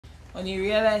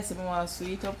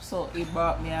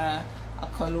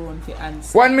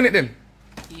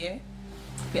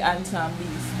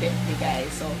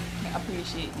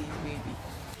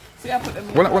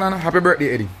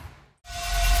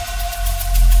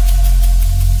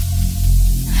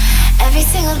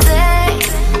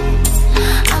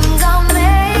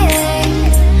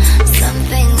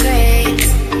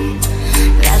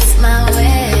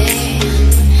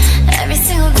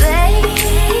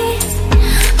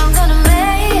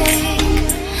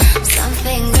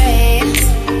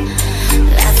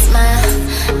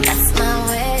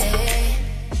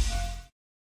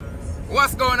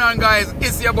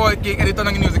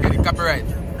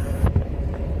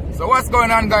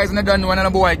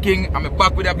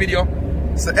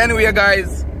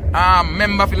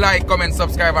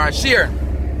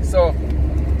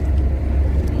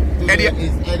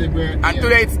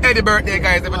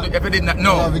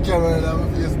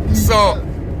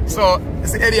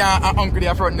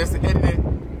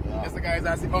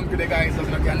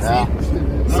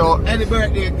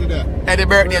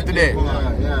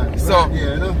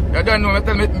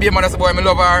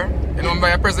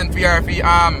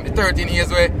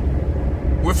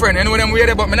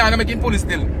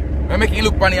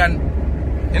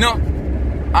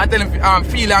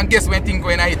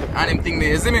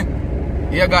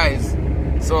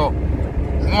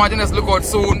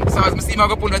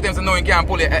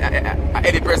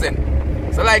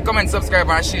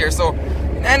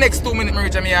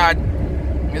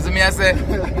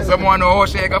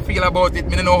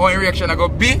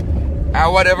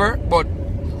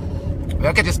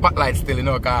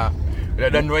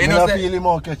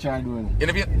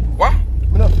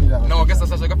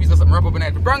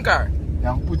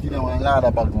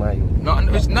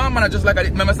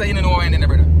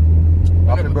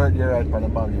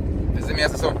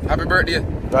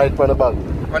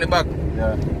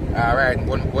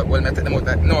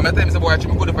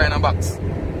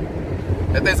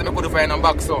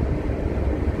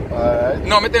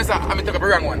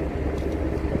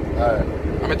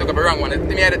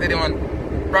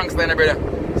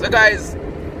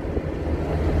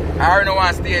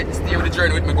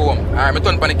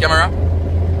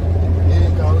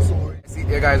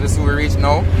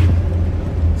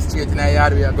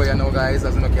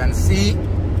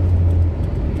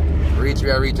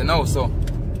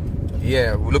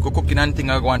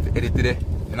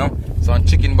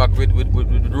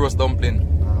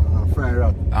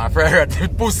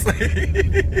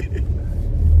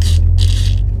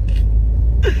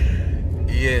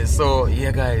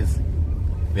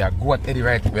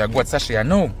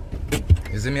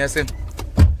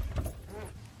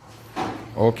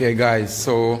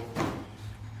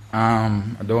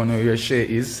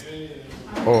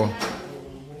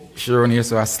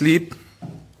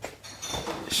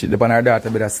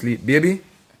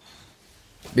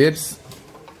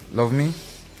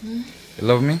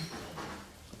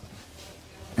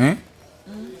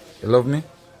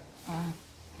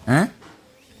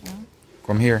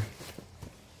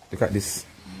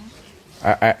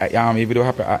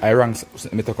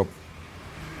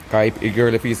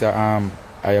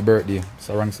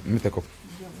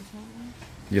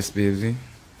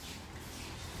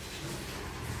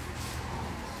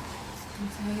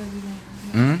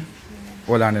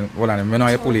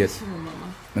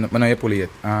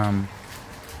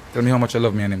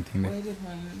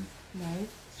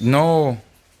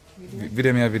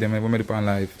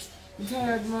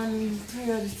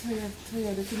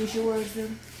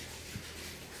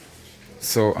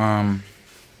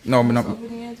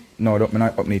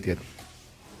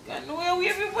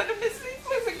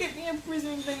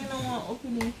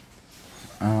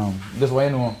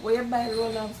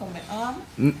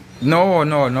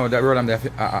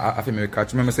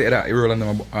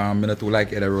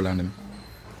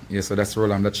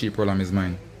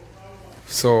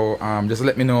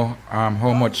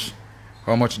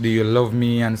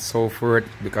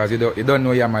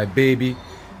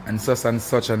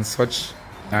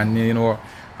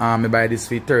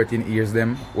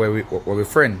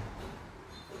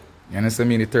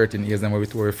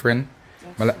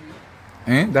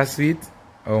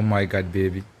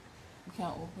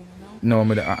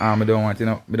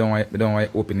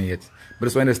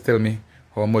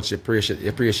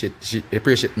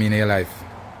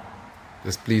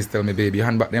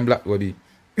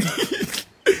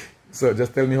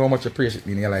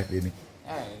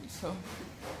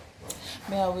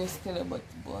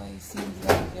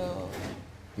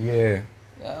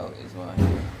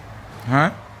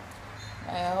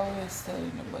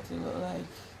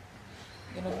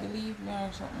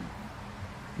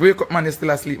Wake up, man. You're still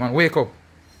asleep, man. Wake up.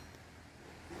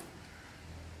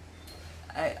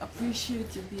 I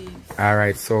appreciate you, babes.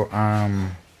 Alright, so,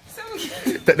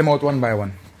 take them out one by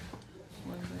one.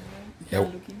 Yeah.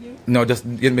 Yeah. No, just,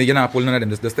 you're not pull none of them.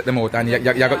 Just take them out and you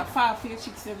got...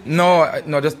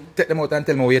 No, just take them out and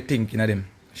tell me what you're thinking of them.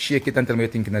 Shake it and tell me what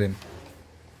you're thinking of them.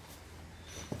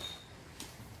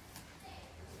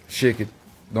 Shake it.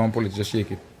 Don't pull it, just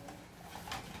shake it.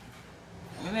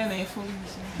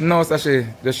 No, Sashay.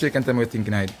 Just shake and tell me what you're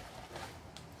thinking of it.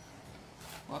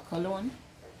 What cologne?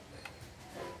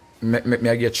 May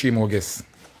I get 3 more guesses?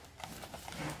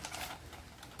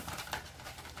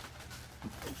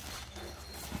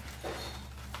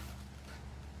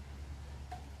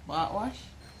 Wash?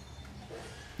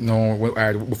 No,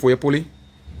 before you pull it,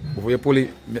 before you pull it,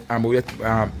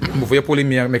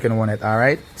 me I'm making one it,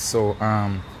 alright? So,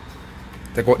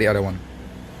 take out the other one.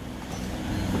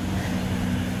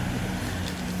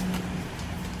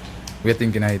 What you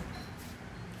thinking of it?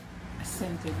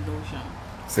 Scented lotion.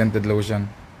 Scented lotion.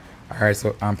 Alright,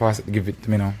 so pass it, give it to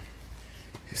me now.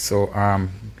 So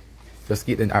just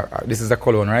keep them. This is the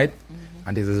cologne, right?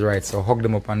 And this is right. So hug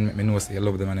them up and make me know say you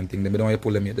love them and them thing. They don't want you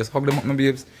pull them yet. Just hug them up, my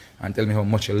babes, and tell me how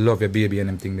much you love your baby and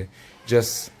them thing. There.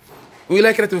 Just we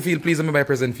like it to feel please. Let me buy a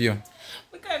present for you.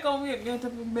 We can't go wake me out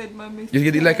of bed, my miss.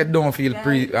 You like it don't feel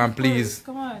please.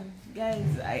 Come on,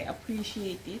 guys. I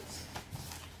appreciate it.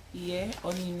 Yeah,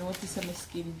 only notice my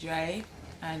skin dry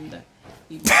and.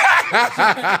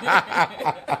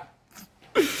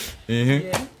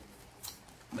 Yeah.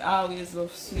 I always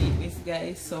love sweetness,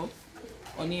 guys. So,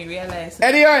 when you realize.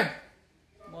 Eddie,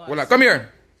 well, come here.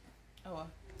 Oh.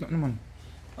 No, man.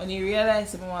 When you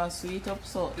realize I want to sweet up,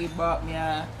 so he brought me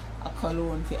a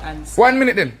cologne for answer. 1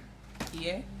 minute then.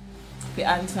 Yeah. For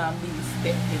answer and be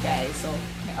steppy, guys. So,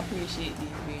 I appreciate this,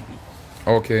 baby.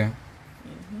 Okay.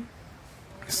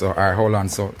 So, alright, hold on.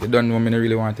 So, you don't know me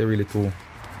really want to really too.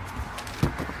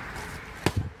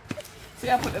 See,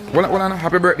 I put them in. Well,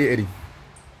 happy birthday, Eddie.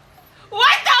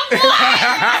 What the fuck?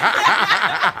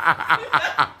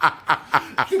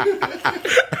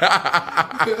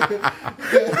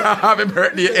 Happy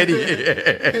birthday, Eddie.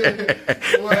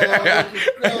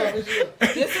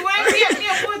 This is where we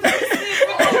put them sleep.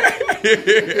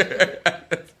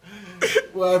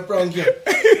 Well, prank you.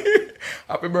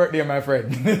 Happy birthday, my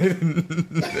friend.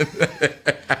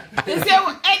 They say,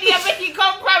 Eddie, I make you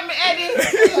come from me, Eddie.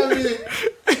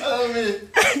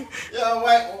 Yeah,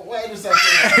 why do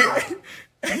something?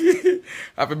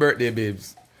 Happy birthday,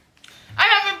 babes. And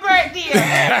happy birthday.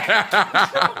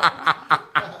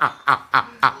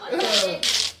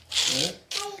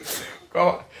 Come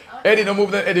on. Eddie, don't move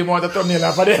that. Eddie want the thumbnail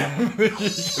off of them.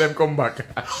 Let them come back.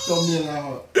 Thumbnail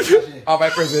off. Have my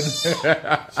present.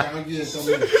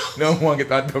 No one get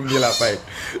that thumbnail off it.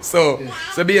 So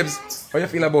babes, how you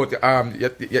feel about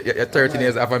your 13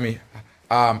 years after me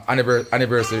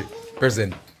anniversary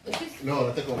present?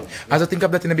 No, take on. As I think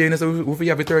of that in the beginning, so if we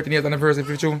have a 13 years anniversary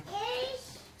for you,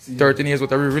 13 years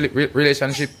with a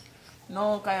relationship.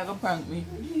 No, can you go prank me?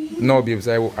 No, babes,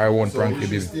 I won't prank you,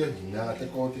 babes.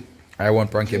 I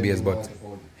won't prank you, babes, but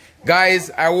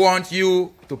guys, I want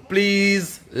you to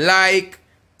please like,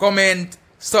 comment,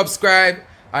 subscribe,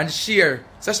 and share.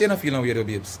 Sasha, you don't feel no way though,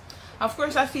 babes? Of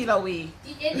course I feel away.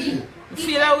 I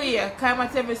feel away. Can I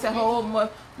tell me say how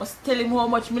much, must tell him how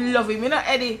much me love him, you know,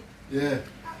 Eddie? Yeah.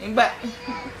 But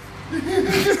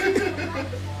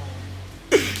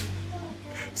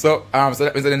so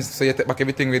that means then, so you take back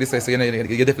everything with this, so you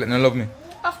definitely don't love me.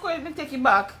 of course me take it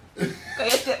back.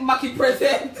 Cause you take back your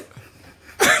present.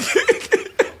 I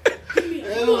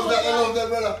love that,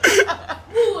 brother.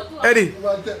 Eddie,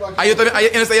 are you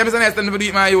nice to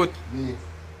do my youth? Me.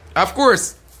 Of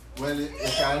course. Well, you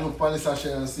can look on the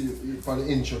sachet and see for the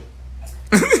intro.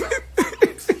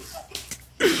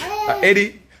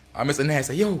 Eddie, I'm Mr. Nice.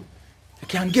 Say, yo, you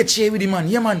can't get Shay with him, man.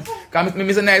 Yeah, man. Come with me,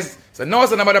 Mr. Nice. So, no,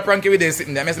 son about the prank with them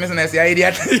sitting there. Mr. Nice, you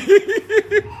idiot.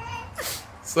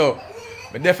 So,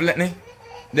 but definitely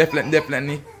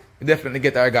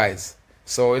get our guys.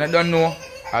 So, you don't know,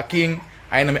 a king,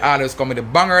 I know me always come with a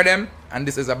banger them. And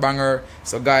this is a banger.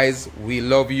 So, guys, we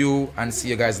love you and see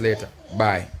you guys later.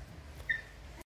 Bye.